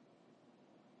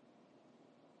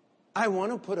 I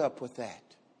want to put up with that.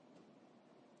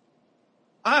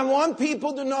 I want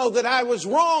people to know that I was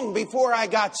wrong before I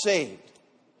got saved.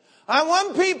 I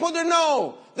want people to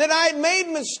know that I had made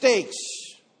mistakes.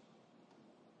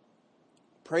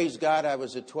 Praise God, I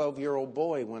was a 12-year-old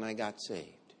boy when I got saved.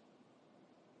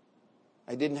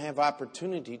 I didn't have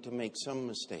opportunity to make some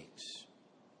mistakes.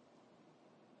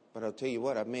 But I'll tell you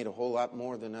what, I've made a whole lot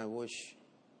more than I wish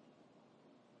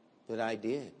that I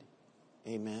did.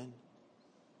 Amen.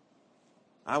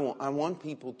 I want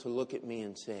people to look at me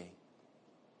and say,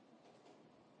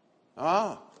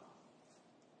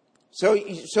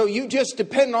 so you just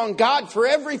depend on God for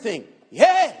everything.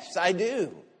 Yes, I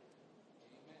do.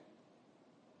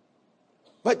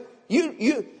 But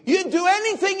you do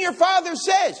anything your Father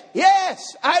says.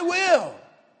 Yes, I will.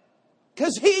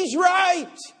 Because He's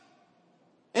right.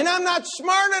 And I'm not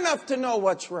smart enough to know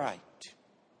what's right.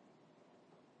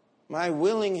 My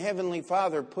willing Heavenly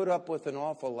Father put up with an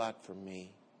awful lot for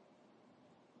me.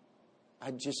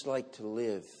 I'd just like to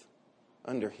live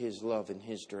under His love and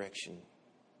His direction.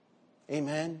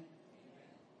 Amen?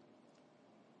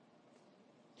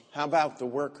 How about the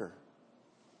worker?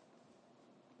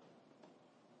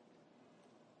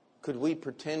 Could we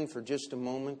pretend for just a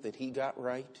moment that he got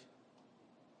right?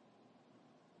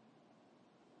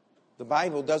 The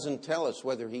Bible doesn't tell us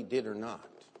whether he did or not.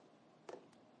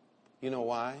 You know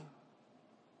why?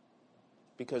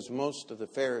 Because most of the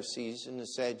Pharisees and the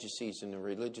Sadducees and the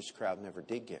religious crowd never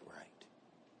did get right.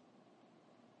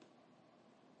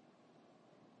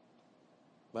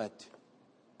 But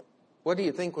what do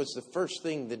you think was the first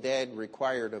thing the dad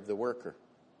required of the worker?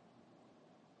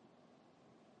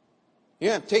 You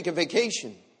have to take a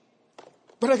vacation.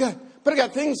 But I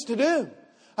got things to do.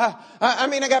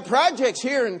 I got projects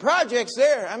here and projects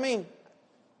there. How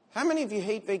many of you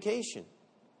hate vacation?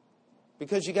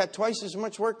 Because you got twice as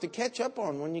much work to catch up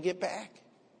on when you get back.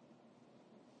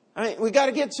 We got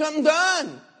to get something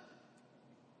done.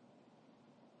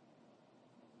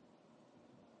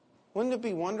 Wouldn't it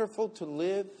be wonderful to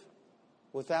live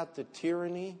without the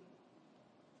tyranny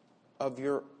of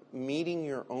your meeting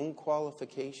your own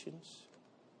qualifications?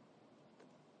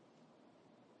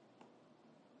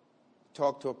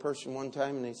 Talked to a person one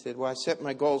time and they said, well, I set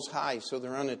my goals high so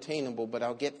they're unattainable, but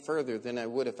I'll get further than I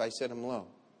would if I set them low.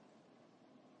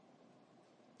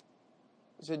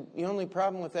 I said, the only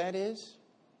problem with that is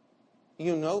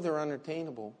you know they're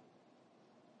unattainable,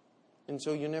 and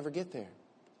so you never get there.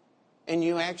 And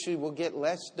you actually will get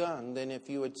less done than if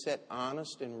you had set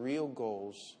honest and real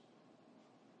goals.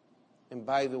 And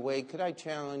by the way, could I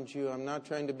challenge you? I'm not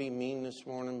trying to be mean this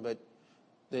morning, but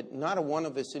that not a one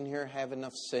of us in here have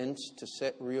enough sense to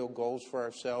set real goals for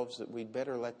ourselves, that we'd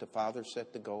better let the Father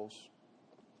set the goals.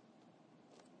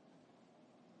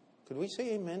 Could we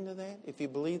say amen to that, if you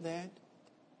believe that?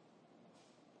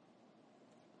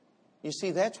 You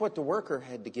see, that's what the worker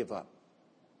had to give up.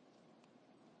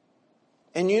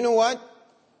 And you know what?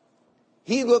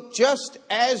 He looked just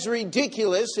as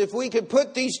ridiculous if we could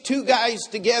put these two guys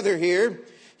together here.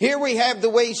 Here we have the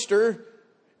waster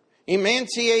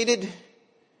emaciated.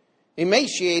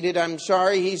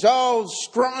 He's all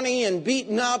scrawny and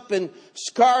beaten up and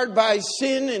scarred by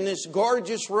sin, in this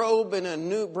gorgeous robe and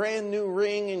a brand new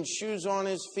ring and shoes on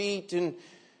his feet. And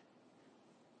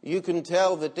you can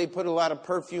tell that they put a lot of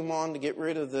perfume on to get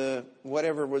rid of the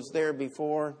whatever was there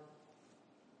before.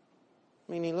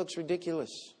 I mean, he looks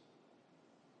ridiculous.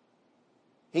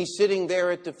 He's sitting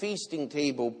there at the feasting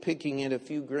table picking at a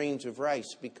few grains of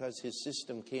rice because his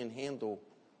system can't handle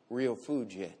real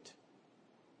food yet.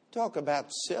 Talk about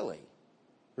silly,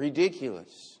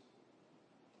 ridiculous.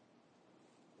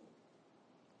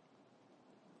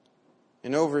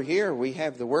 And over here we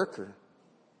have the worker.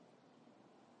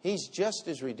 He's just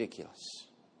as ridiculous.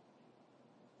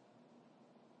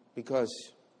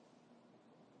 Because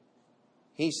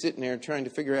he's sitting there trying to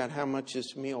figure out how much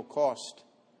this meal cost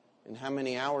and how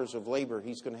many hours of labor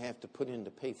he's going to have to put in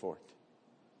to pay for it.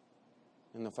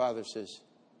 And the father says,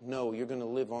 no, you're going to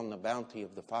live on the bounty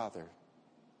of the Father,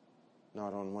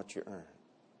 not on what you earn.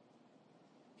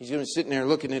 He's going to be sitting there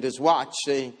looking at his watch,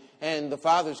 saying, and the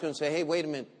father's going to say, hey, wait a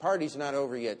minute, party's not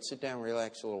over yet. Sit down,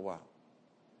 relax a little while.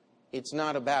 It's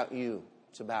not about you,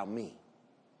 it's about me.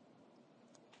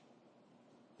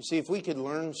 You see, if we could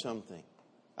learn something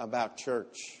about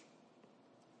church,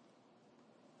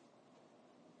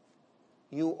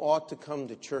 you ought to come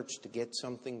to church to get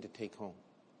something to take home.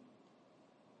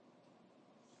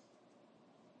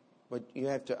 But you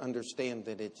have to understand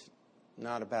that it's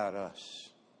not about us.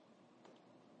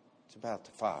 It's about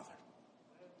the Father.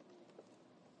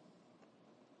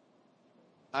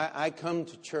 I come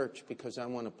to church because I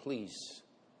want to please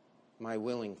my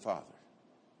willing Father.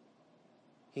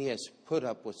 He has put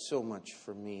up with so much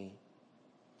for me,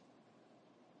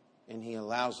 and He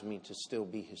allows me to still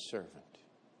be His servant.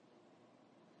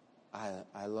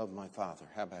 I love my Father.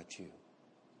 How about you?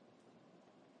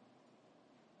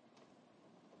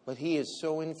 But He is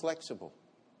so inflexible.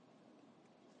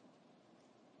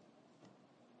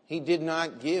 He did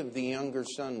not give the younger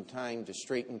son time to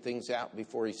straighten things out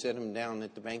before He set him down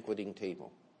at the banqueting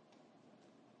table.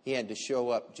 He had to show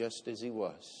up just as he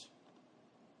was.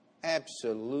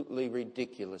 Absolutely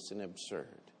ridiculous and absurd.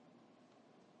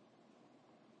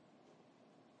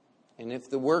 And if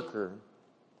the worker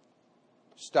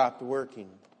stopped working,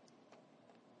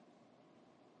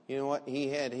 you know what? He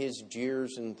had his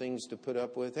jeers and things to put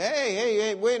up with.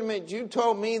 Hey, wait a minute. You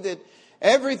told me that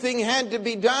everything had to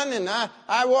be done, and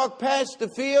I walked past the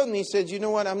field, and he said, you know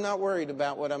what? I'm not worried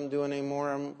about what I'm doing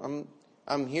anymore.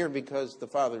 I'm here because the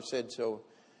Father said so.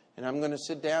 And I'm going to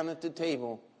sit down at the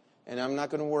table, and I'm not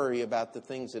going to worry about the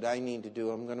things that I need to do.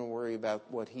 I'm going to worry about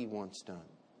what He wants done.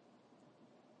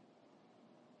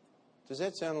 Does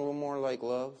that sound a little more like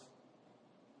love?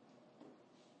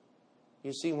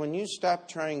 You see, when you stop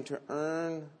trying to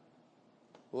earn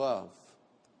love,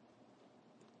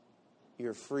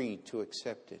 you're free to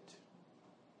accept it.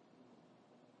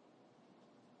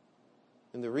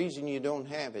 And the reason you don't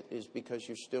have it is because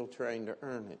you're still trying to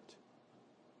earn it.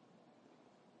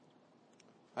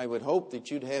 I would hope that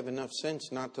you'd have enough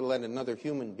sense not to let another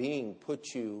human being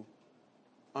put you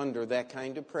under that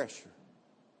kind of pressure.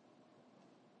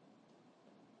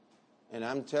 And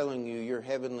I'm telling you, your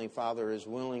Heavenly Father is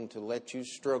willing to let you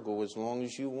struggle as long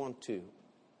as you want to,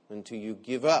 until you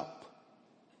give up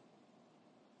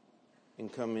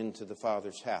and come into the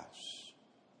Father's house.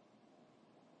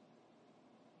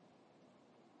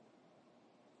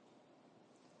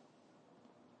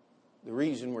 The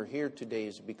reason we're here today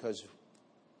is because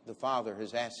the Father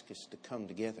has asked us to come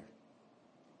together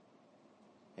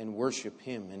and worship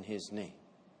Him in His name.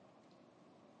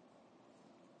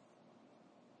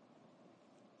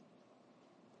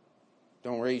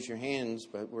 Don't raise your hands,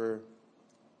 but we're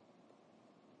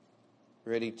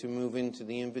ready to move into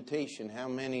the invitation. How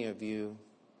many of you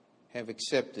have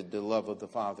accepted the love of the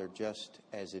Father just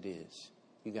as it is?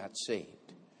 You got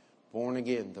saved, born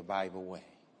again the Bible way.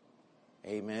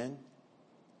 Amen?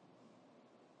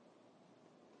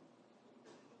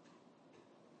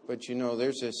 But you know,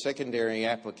 there's a secondary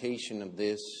application of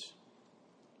this.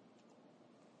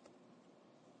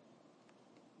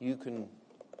 You can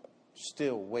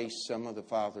still waste some of the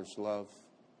Father's love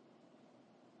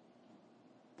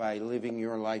by living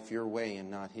your life your way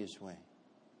and not His way.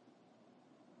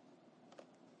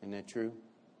 Isn't that true?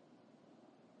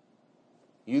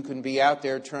 You can be out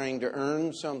there trying to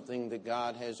earn something that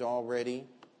God has already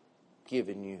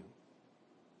given you.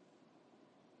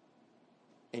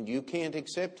 And you can't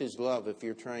accept His love if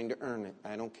you're trying to earn it.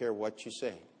 I don't care what you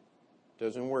say. It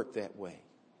doesn't work that way.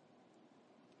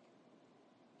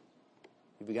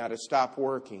 You've got to stop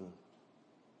working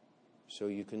so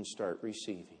you can start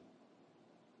receiving.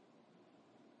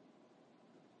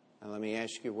 Now let me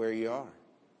ask you where you are.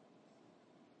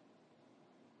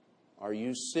 Are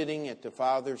you sitting at the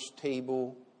Father's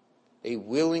table, a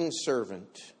willing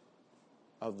servant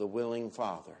of the willing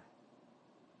Father?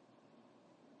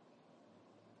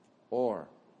 Or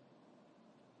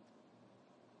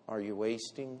are you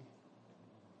wasting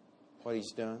what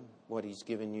He's done, what He's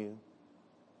given you?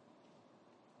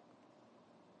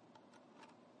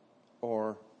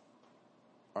 Or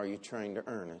are you trying to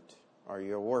earn it? Are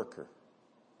you a worker?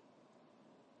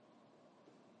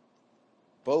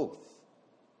 Both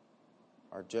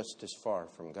are just as far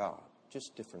from God,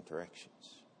 just different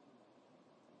directions.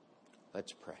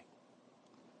 Let's pray.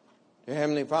 Dear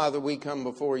Heavenly Father, we come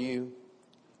before you.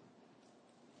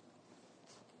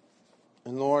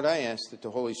 And Lord, I ask that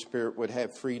the Holy Spirit would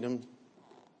have freedom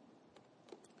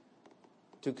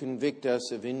to convict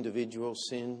us of individual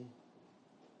sin,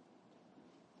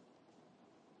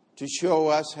 to show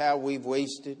us how we've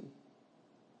wasted,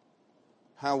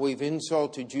 how we've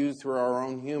insulted you through our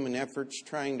own human efforts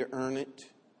trying to earn it.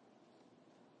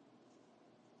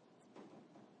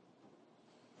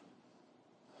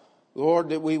 Lord,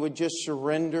 that we would just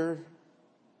surrender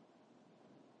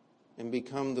and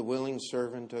become the willing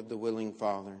servant of the willing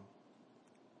Father.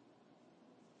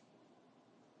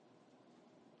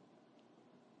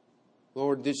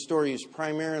 Lord, this story is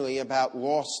primarily about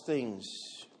lost things,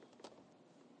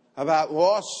 about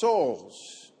lost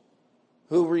souls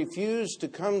who refuse to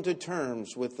come to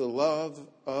terms with the love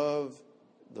of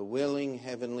the willing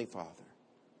Heavenly Father.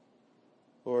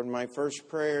 Lord, my first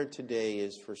prayer today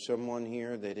is for someone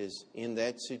here that is in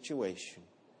that situation.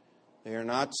 They are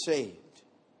not saved.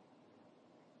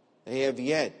 They have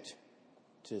yet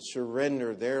to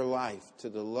surrender their life to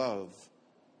the love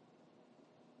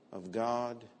of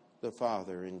God the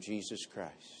Father in Jesus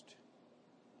Christ.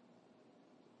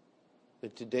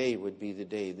 That today would be the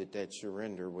day that that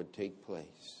surrender would take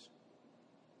place.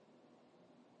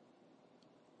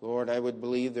 Lord, I would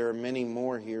believe there are many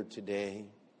more here today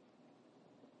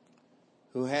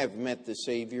who have met the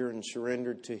Savior and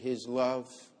surrendered to His love,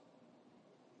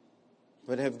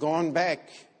 but have gone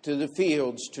back to the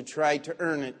fields to try to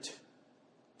earn it,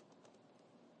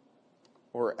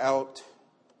 or out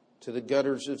to the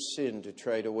gutters of sin to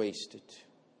try to waste it.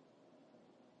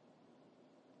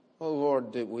 Oh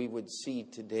Lord, that we would see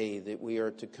today that we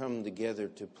are to come together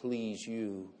to please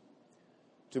you,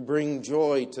 to bring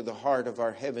joy to the heart of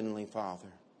our Heavenly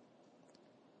Father.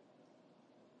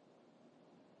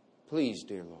 Please,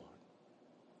 dear Lord,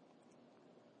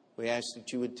 we ask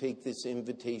that you would take this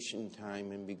invitation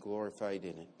time and be glorified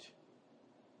in it.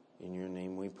 In your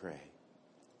name we pray.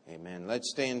 Amen.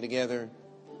 Let's stand together.